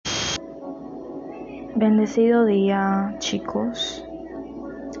Bendecido día, chicos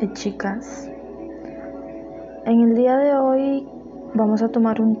y chicas. En el día de hoy vamos a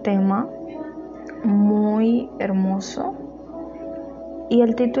tomar un tema muy hermoso y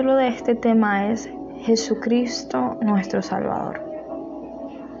el título de este tema es Jesucristo nuestro Salvador.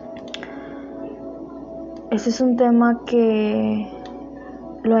 Este es un tema que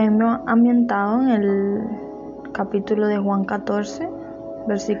lo hemos ambientado en el capítulo de Juan 14,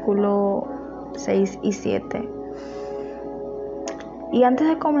 versículo 6 y 7. Y antes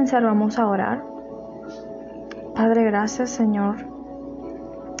de comenzar vamos a orar. Padre, gracias Señor.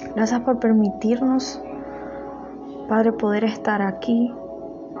 Gracias por permitirnos, Padre, poder estar aquí.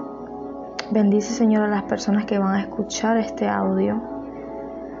 Bendice, Señor, a las personas que van a escuchar este audio.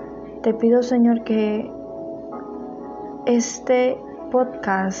 Te pido, Señor, que este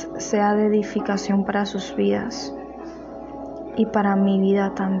podcast sea de edificación para sus vidas y para mi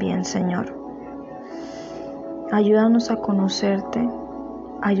vida también, Señor. Ayúdanos a conocerte,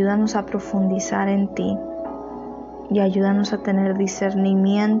 ayúdanos a profundizar en ti y ayúdanos a tener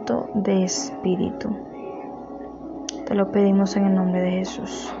discernimiento de espíritu. Te lo pedimos en el nombre de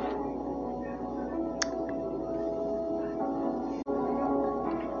Jesús.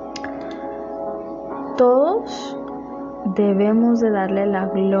 Todos debemos de darle la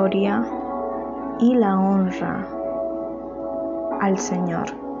gloria y la honra al Señor.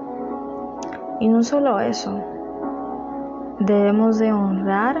 Y no solo eso, debemos de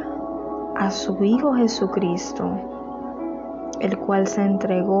honrar a su Hijo Jesucristo, el cual se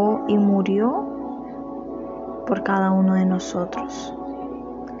entregó y murió por cada uno de nosotros.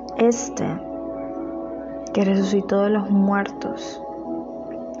 Este que resucitó de los muertos,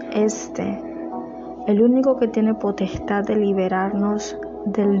 el único que tiene potestad de liberarnos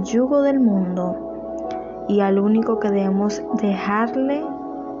del yugo del mundo y al único que debemos dejarle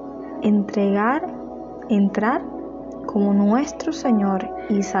entrar como nuestro Señor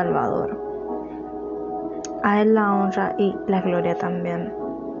y Salvador. A Él la honra y la gloria también.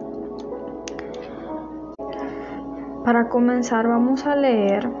 Para comenzar vamos a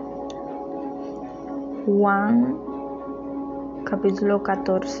leer Juan capítulo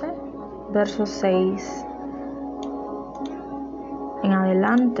 14, verso 6 en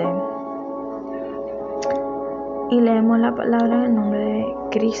adelante. Y leemos la palabra en el nombre de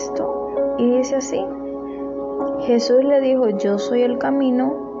Cristo y dice así: Jesús le dijo: yo soy el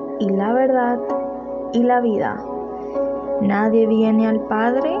camino y la verdad y la vida. Nadie viene al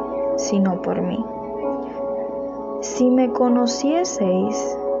Padre sino por mí. Si me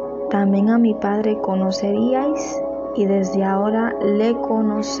conocieseis, también a mi Padre conoceríais, y desde ahora le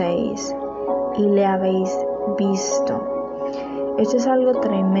conocéis y le habéis visto. Esto es algo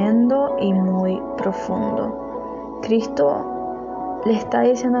tremendo y muy profundo. Cristo le está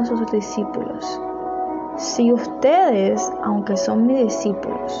diciendo a sus discípulos: si ustedes, aunque son mis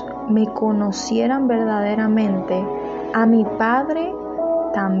discípulos, me conocieran verdaderamente, a mi Padre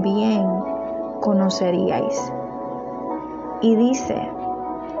también conoceríais. Y dice: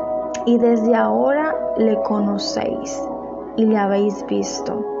 y desde ahora le conocéis y le habéis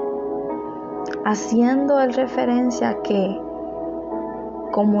visto, haciendo él referencia a que,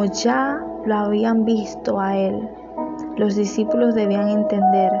 como ya lo habían visto a él, los discípulos debían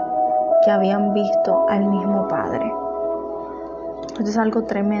entender que habían visto al mismo Padre. Esto es algo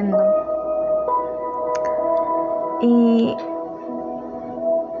tremendo. Y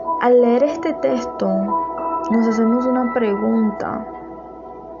al leer este texto nos hacemos una pregunta: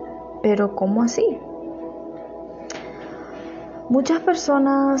 ¿pero cómo así? Muchas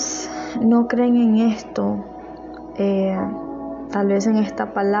personas no creen en esto, tal vez en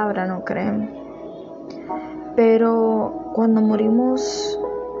esta palabra no creen, pero cuando morimos,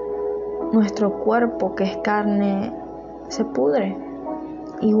 nuestro cuerpo, que es carne, se pudre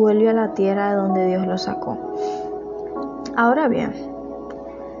y vuelve a la tierra de donde Dios lo sacó. Ahora bien,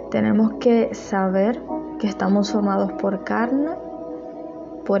 tenemos que saber que estamos formados por carne,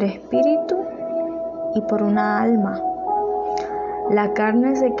 por espíritu y por una alma. La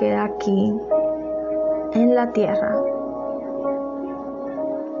carne se queda aquí en la tierra.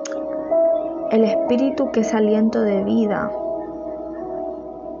 El espíritu, que es aliento de vida,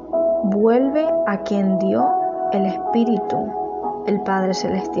 vuelve a quien dio el espíritu, el Padre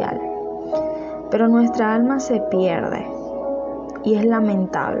Celestial. Pero nuestra alma se pierde y es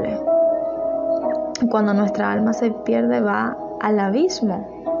lamentable. Cuando nuestra alma se pierde, va al abismo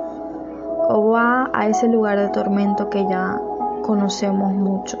o va a ese lugar de tormento que ya conocemos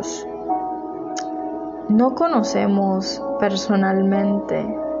muchos. No conocemos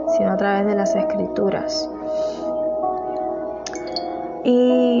personalmente, sino a través de las Escrituras.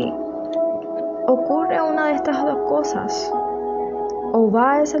 Y ocurre una de estas dos cosas. O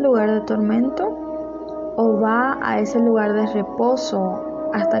va a ese lugar de tormento o va a ese lugar de reposo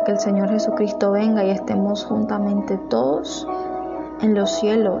hasta que el Señor Jesucristo venga y estemos juntamente todos en los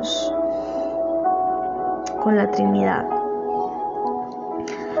cielos con la Trinidad.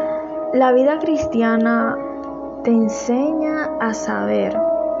 La vida cristiana te enseña a saber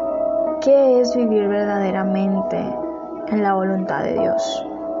qué es vivir verdaderamente en la voluntad de Dios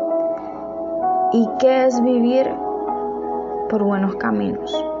y qué es vivir por buenos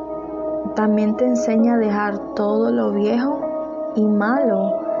caminos. También te enseña a dejar todo lo viejo y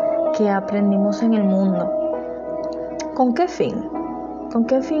malo que aprendimos en el mundo. ¿Con qué fin? ¿Con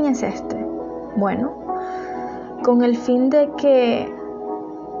qué fin es este? Bueno, con el fin de que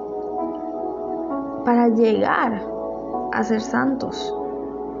para llegar a ser santos,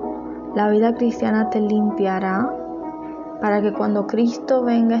 la vida cristiana te limpiará para que cuando Cristo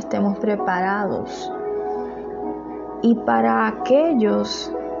venga estemos preparados. Y para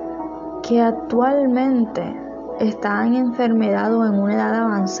aquellos que actualmente están en enfermedad o en una edad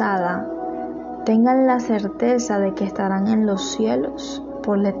avanzada, tengan la certeza de que estarán en los cielos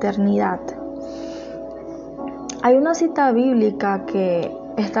por la eternidad. Hay una cita bíblica que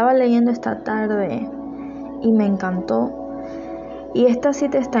estaba leyendo esta tarde y me encantó. Y esta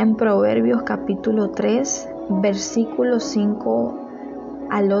cita está en Proverbios capítulo 3, versículos 5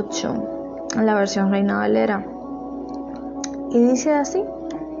 al 8, en la versión Reina Valera. Y dice así: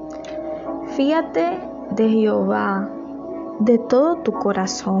 fíate de Jehová de todo tu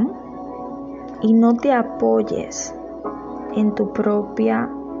corazón y no te apoyes en tu propia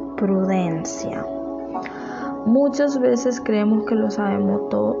prudencia. Muchas veces creemos que lo sabemos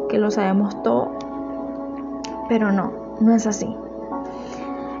todo, pero no es así.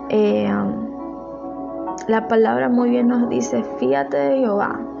 La palabra muy bien nos dice: fíate de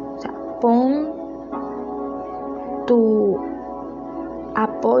Jehová. O sea, pon tu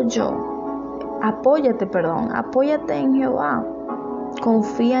apóyate en Jehová,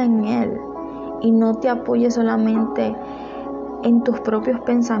 confía en Él y no te apoyes solamente en tus propios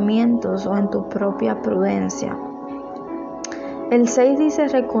pensamientos o en tu propia prudencia. El 6 dice: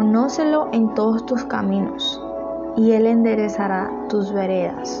 reconócelo en todos tus caminos y Él enderezará tus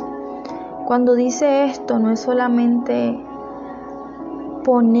veredas. Cuando dice esto, no es solamente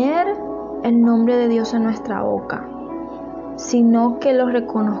poner el nombre de Dios en nuestra boca, sino que lo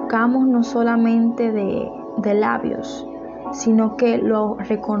reconozcamos no solamente de labios, sino que lo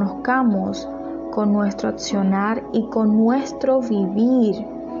reconozcamos con nuestro accionar y con nuestro vivir.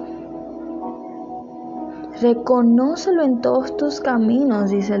 Reconócelo en todos tus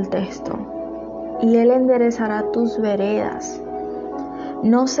caminos, dice el texto, y Él enderezará tus veredas.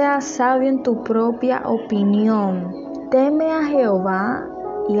 No seas sabio en tu propia opinión. Teme a Jehová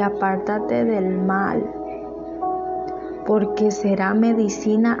y apártate del mal, porque será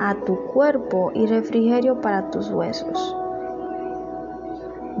medicina a tu cuerpo y refrigerio para tus huesos.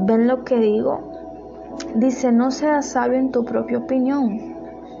 ¿Ven lo que digo? Dice: no seas sabio en tu propia opinión.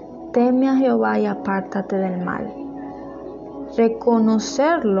 Teme a Jehová y apártate del mal.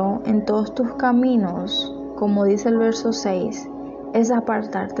 Reconocerlo en todos tus caminos, como dice el verso 6, es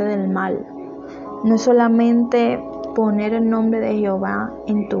apartarte del mal. No es solamente poner el nombre de Jehová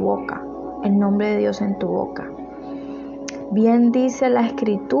en tu boca, el nombre de Dios en tu boca. Bien dice la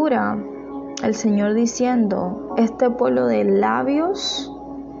Escritura, el Señor diciendo: este pueblo de labios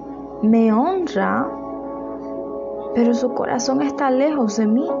me honra, pero su corazón está lejos de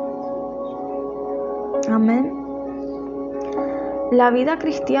mí. Amén. La vida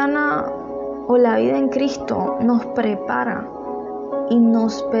cristiana o la vida en Cristo nos prepara y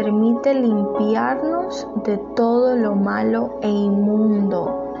nos permite limpiarnos de todo lo malo e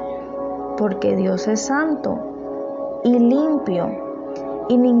inmundo, porque Dios es santo y limpio,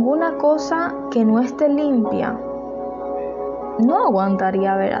 y ninguna cosa que no esté limpia no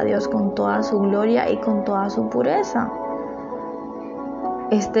aguantaría ver a Dios con toda su gloria y con toda su pureza.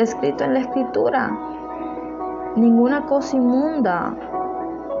 Está escrito en la Escritura: ninguna cosa inmunda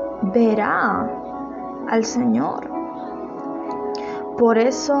verá al Señor. Por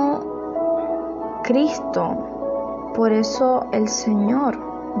eso Cristo, por eso el Señor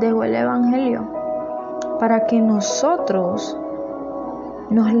dejó el Evangelio, para que nosotros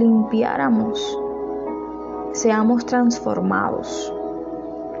nos limpiáramos, seamos transformados.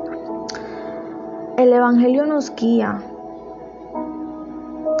 El Evangelio nos guía,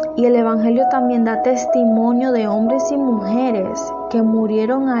 y el Evangelio también da testimonio de hombres y mujeres que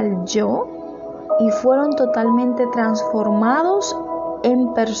murieron al yo y fueron totalmente transformados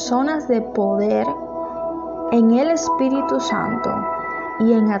en personas de poder en el Espíritu Santo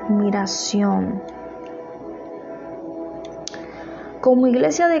y en admiración. Como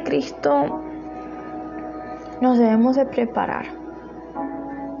Iglesia de Cristo nos debemos de preparar.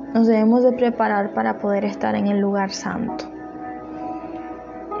 Nos debemos de preparar para poder estar en el lugar santo.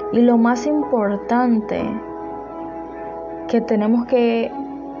 Y lo más importante que tenemos que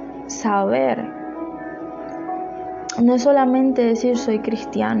saber no es solamente decir soy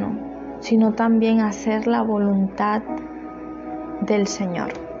cristiano, sino también hacer la voluntad del Señor.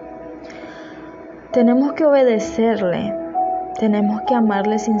 Tenemos que obedecerle, tenemos que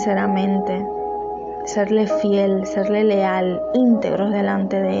amarle sinceramente, serle fiel, serle leal, íntegros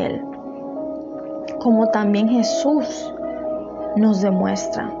delante de Él, como también Jesús nos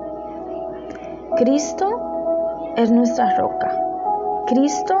demuestra. Cristo es nuestra roca,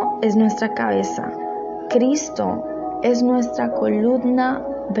 Cristo es nuestra cabeza, Cristo es nuestra columna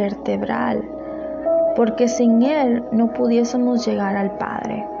vertebral, porque sin Él no pudiésemos llegar al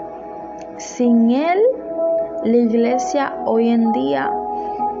Padre. Sin Él, la iglesia hoy en día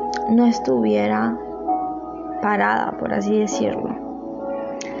no estuviera parada, por así decirlo.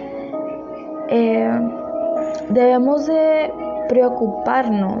 Debemos de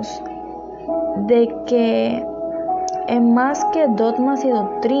preocuparnos de que en más que dogmas y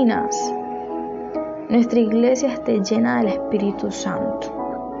doctrinas, nuestra iglesia esté llena del Espíritu Santo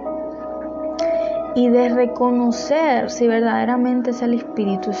y de reconocer si verdaderamente es el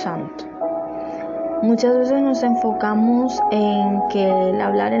Espíritu Santo. Muchas veces nos enfocamos en que el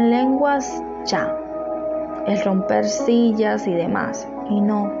hablar en lenguas ya, el romper sillas y demás, y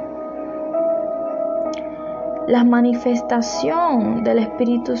no. La manifestación del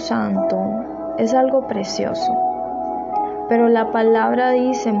Espíritu Santo es algo precioso, pero la palabra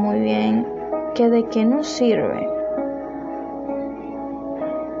dice muy bien que de qué nos sirve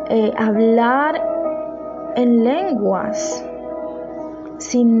hablar en lenguas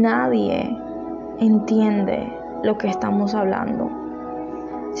si nadie entiende lo que estamos hablando.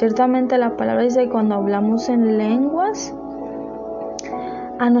 Ciertamente la palabra dice que cuando hablamos en lenguas,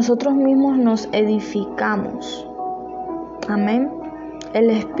 a nosotros mismos nos edificamos. Amén. El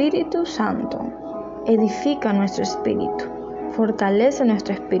Espíritu Santo edifica nuestro espíritu, fortalece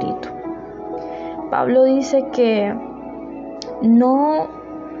nuestro espíritu. Pablo dice que no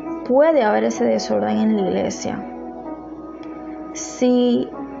puede haber ese desorden en la iglesia. Si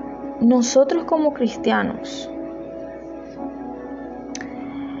nosotros como cristianos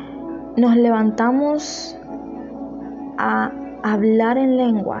nos levantamos a hablar en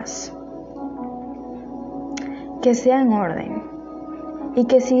lenguas, que sea en orden, y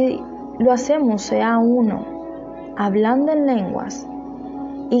que si lo hacemos sea uno hablando en lenguas,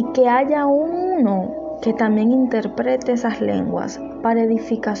 y que haya uno que también interprete esas lenguas para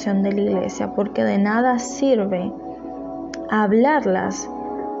edificación de la iglesia, porque de nada sirve hablarlas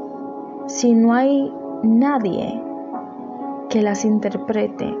si no hay nadie que las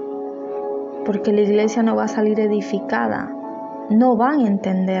interprete, porque la iglesia no va a salir edificada, no van a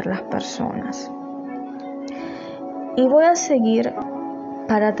entender las personas. Y voy a seguir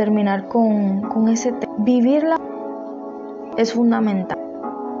para terminar con ese tema. Vivirla es fundamental.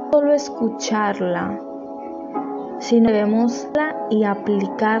 No solo escucharla, sino debemos y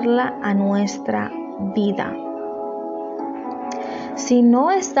aplicarla a nuestra vida. Si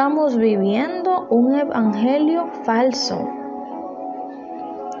no estamos viviendo un evangelio falso,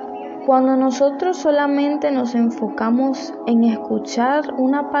 cuando nosotros solamente nos enfocamos en escuchar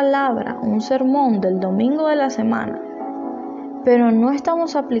una palabra, un sermón del domingo de la semana, pero no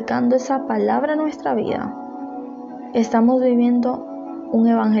estamos aplicando esa palabra a nuestra vida, estamos viviendo un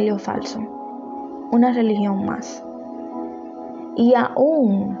evangelio falso, una religión más. Y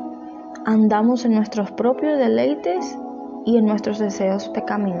aún andamos en nuestros propios deleites y en nuestros deseos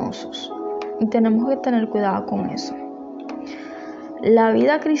pecaminosos. Y tenemos que tener cuidado con eso. La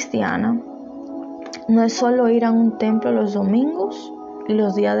vida cristiana no es solo ir a un templo los domingos y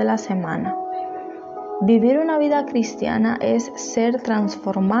los días de la semana. Vivir una vida cristiana es ser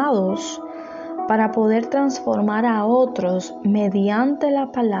transformados para poder transformar a otros mediante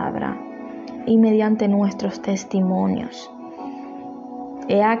la palabra y mediante nuestros testimonios.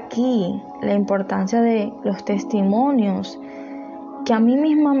 He aquí la importancia de los testimonios, que a mí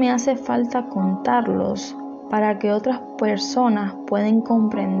misma me hace falta contarlos para que otras personas puedan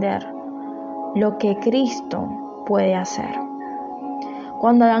comprender lo que Cristo puede hacer.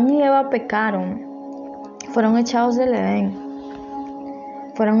 Cuando Adán y Eva pecaron, fueron echados del Edén,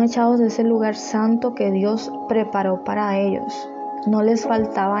 fueron echados de ese lugar santo que Dios preparó para ellos. No les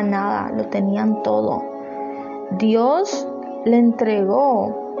faltaba nada, lo tenían todo. Dios le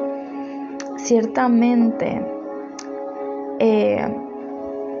entregó ciertamente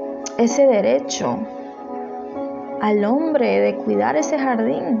ese derecho al hombre de cuidar ese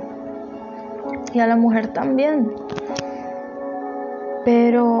jardín y a la mujer también.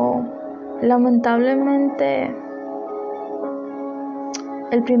 Pero lamentablemente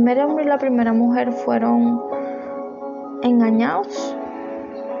el primer hombre y la primera mujer fueron engañados,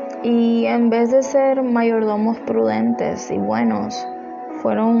 y en vez de ser mayordomos prudentes y buenos,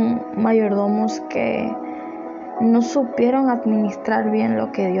 fueron mayordomos que no supieron administrar bien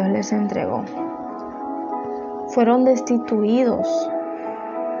lo que Dios les entregó. Fueron destituidos.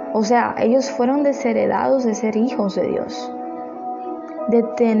 O sea, ellos fueron desheredados de ser hijos de Dios, de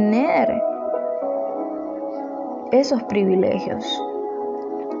tener esos privilegios.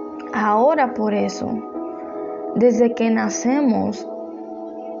 Ahora por eso, desde que nacemos,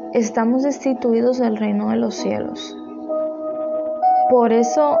 estamos destituidos del reino de los cielos. Por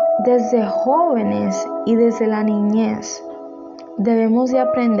eso, desde jóvenes y desde la niñez, debemos de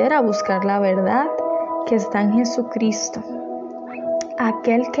aprender a buscar la verdad que está en Jesucristo,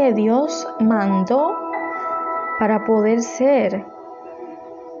 aquel que Dios mandó para poder ser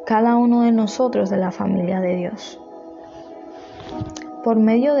cada uno de nosotros de la familia de Dios. Por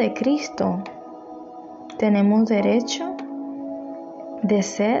medio de Cristo tenemos derecho de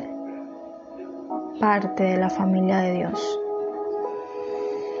ser parte de la familia de Dios.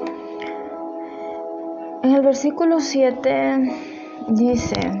 En el versículo 7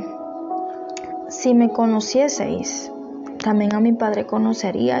 dice: si me conocieseis, también a mi Padre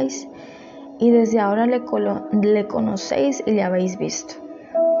conoceríais, y desde ahora le conocéis y le habéis visto.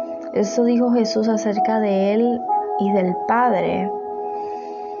 Esto dijo Jesús acerca de él y del Padre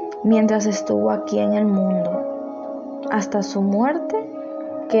mientras estuvo aquí en el mundo, hasta su muerte,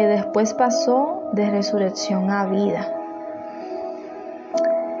 que después pasó de resurrección a vida.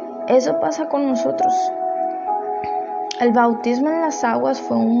 Eso pasa con nosotros. El bautismo en las aguas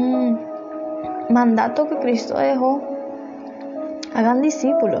fue un mandato que Cristo dejó. Hagan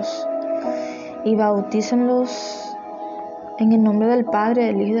discípulos y bautícenlos en el nombre del Padre,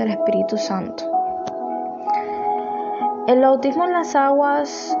 del Hijo y del Espíritu Santo. El bautismo en las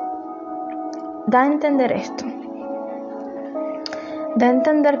aguas da a entender esto. Da a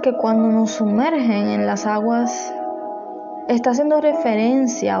entender que cuando nos sumergen en las aguas, está haciendo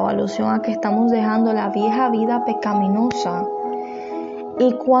referencia o alusión a que estamos dejando la vieja vida pecaminosa,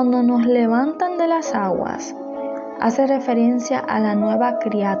 y cuando nos levantan de las aguas, hace referencia a la nueva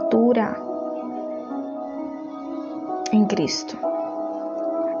criatura en Cristo.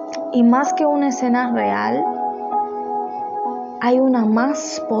 Y más que una escena real, hay una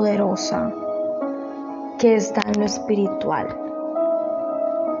más poderosa que está en lo espiritual.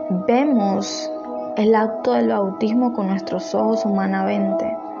 Vemos el acto del bautismo con nuestros ojos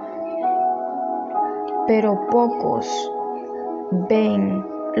humanamente, pero pocos ven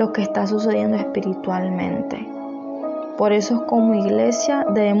lo que está sucediendo espiritualmente. Por eso, como iglesia,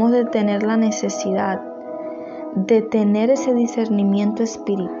 debemos de tener la necesidad de tener ese discernimiento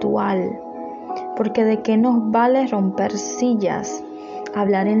espiritual, porque de qué nos vale romper sillas,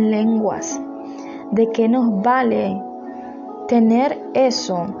 hablar en lenguas, de qué nos vale tener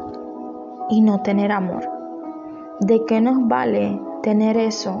eso y no tener amor, de qué nos vale tener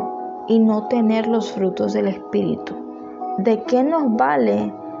eso y no tener los frutos del Espíritu, de qué nos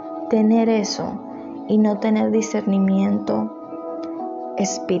vale tener eso y no tener discernimiento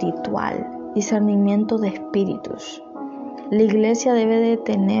espiritual, discernimiento de espíritus. La iglesia debe de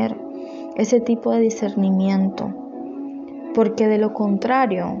tener ese tipo de discernimiento, porque de lo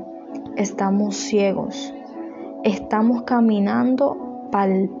contrario estamos ciegos, estamos caminando,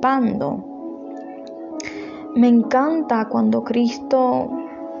 palpando. Me encanta cuando Cristo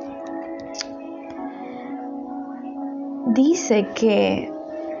dice que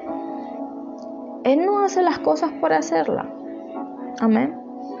Él no hace las cosas por hacerlas. Amén.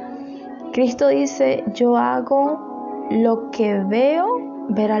 Cristo dice: yo hago lo que veo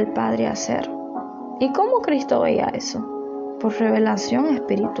ver al Padre hacer. ¿Y cómo Cristo veía eso? Por revelación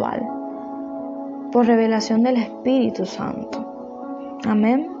espiritual, por revelación del Espíritu Santo.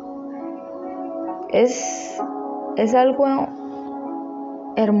 Amén. Es algo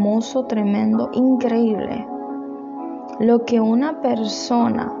hermoso, tremendo, increíble lo que una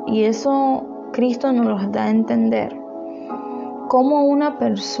persona, y eso Cristo nos lo da a entender, cómo una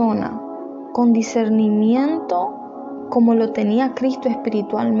persona con discernimiento como lo tenía Cristo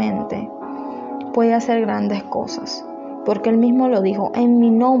espiritualmente puede hacer grandes cosas, porque Él mismo lo dijo: en mi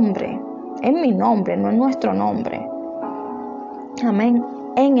nombre, no en nuestro nombre. Amén.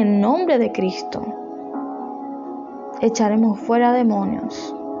 En el nombre de Cristo echaremos fuera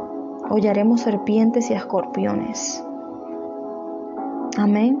demonios, hollaremos serpientes y escorpiones.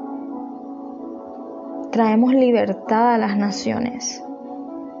 Amén. traemos libertad a las naciones,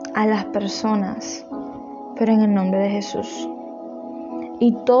 a las personas, pero en el nombre de Jesús.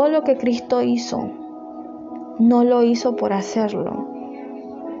 Y todo lo que Cristo hizo, no lo hizo por hacerlo.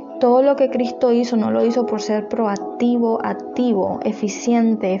 Todo lo que Cristo hizo, no lo hizo por ser proactivo, activo,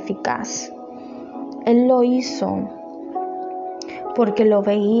 eficiente, eficaz. Él lo hizo porque lo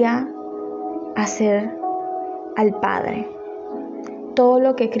veía hacer al Padre. Todo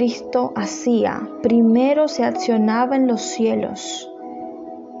lo que Cristo hacía, primero se accionaba en los cielos.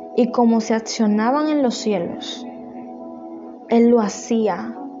 Y como se accionaban en los cielos, Él lo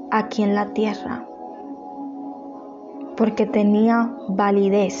hacía aquí en la tierra. Porque tenía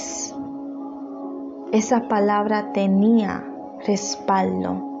validez. Esa palabra tenía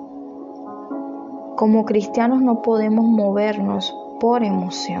respaldo. Como cristianos no podemos movernos por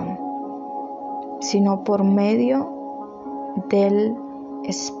emoción, sino por medio del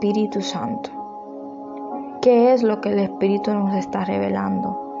Espíritu Santo. ¿Qué es lo que el Espíritu nos está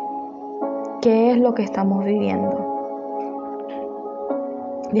revelando? ¿Qué es lo que estamos viviendo?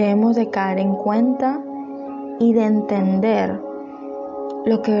 Debemos de caer en cuenta y de entender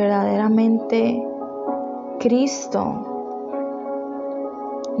lo que verdaderamente Cristo,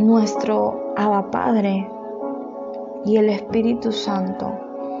 nuestro Abba Padre y el Espíritu Santo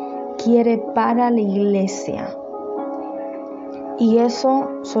quiere para la iglesia. Y eso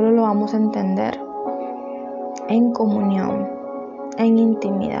solo lo vamos a entender en comunión, en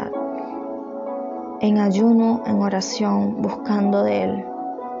intimidad, en ayuno, en oración, buscando de Él.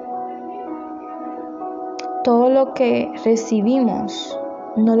 Todo lo que recibimos,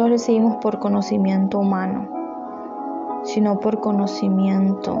 no lo recibimos por conocimiento humano, sino por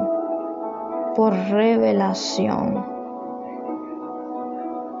conocimiento, por revelación.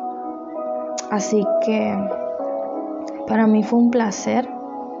 Así que para mí fue un placer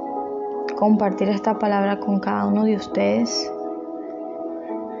compartir esta palabra con cada uno de ustedes.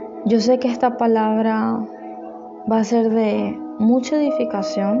 Yo sé que esta palabra va a ser de mucha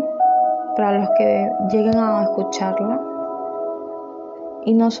edificación para los que lleguen a escucharla.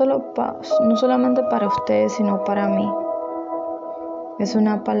 Y no solamente para ustedes, sino para mí. Es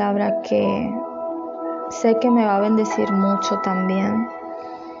una palabra que sé que me va a bendecir mucho también.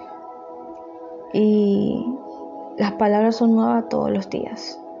 Y las palabras son nuevas todos los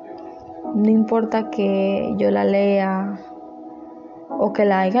días. No importa que yo la lea, o que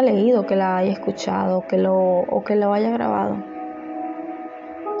la haya leído, que la haya escuchado, o que lo haya grabado.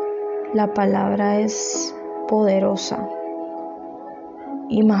 La palabra es poderosa.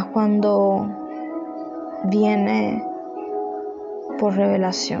 Y más cuando viene por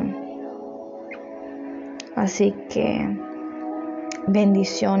revelación. Así que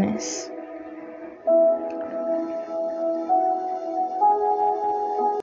bendiciones.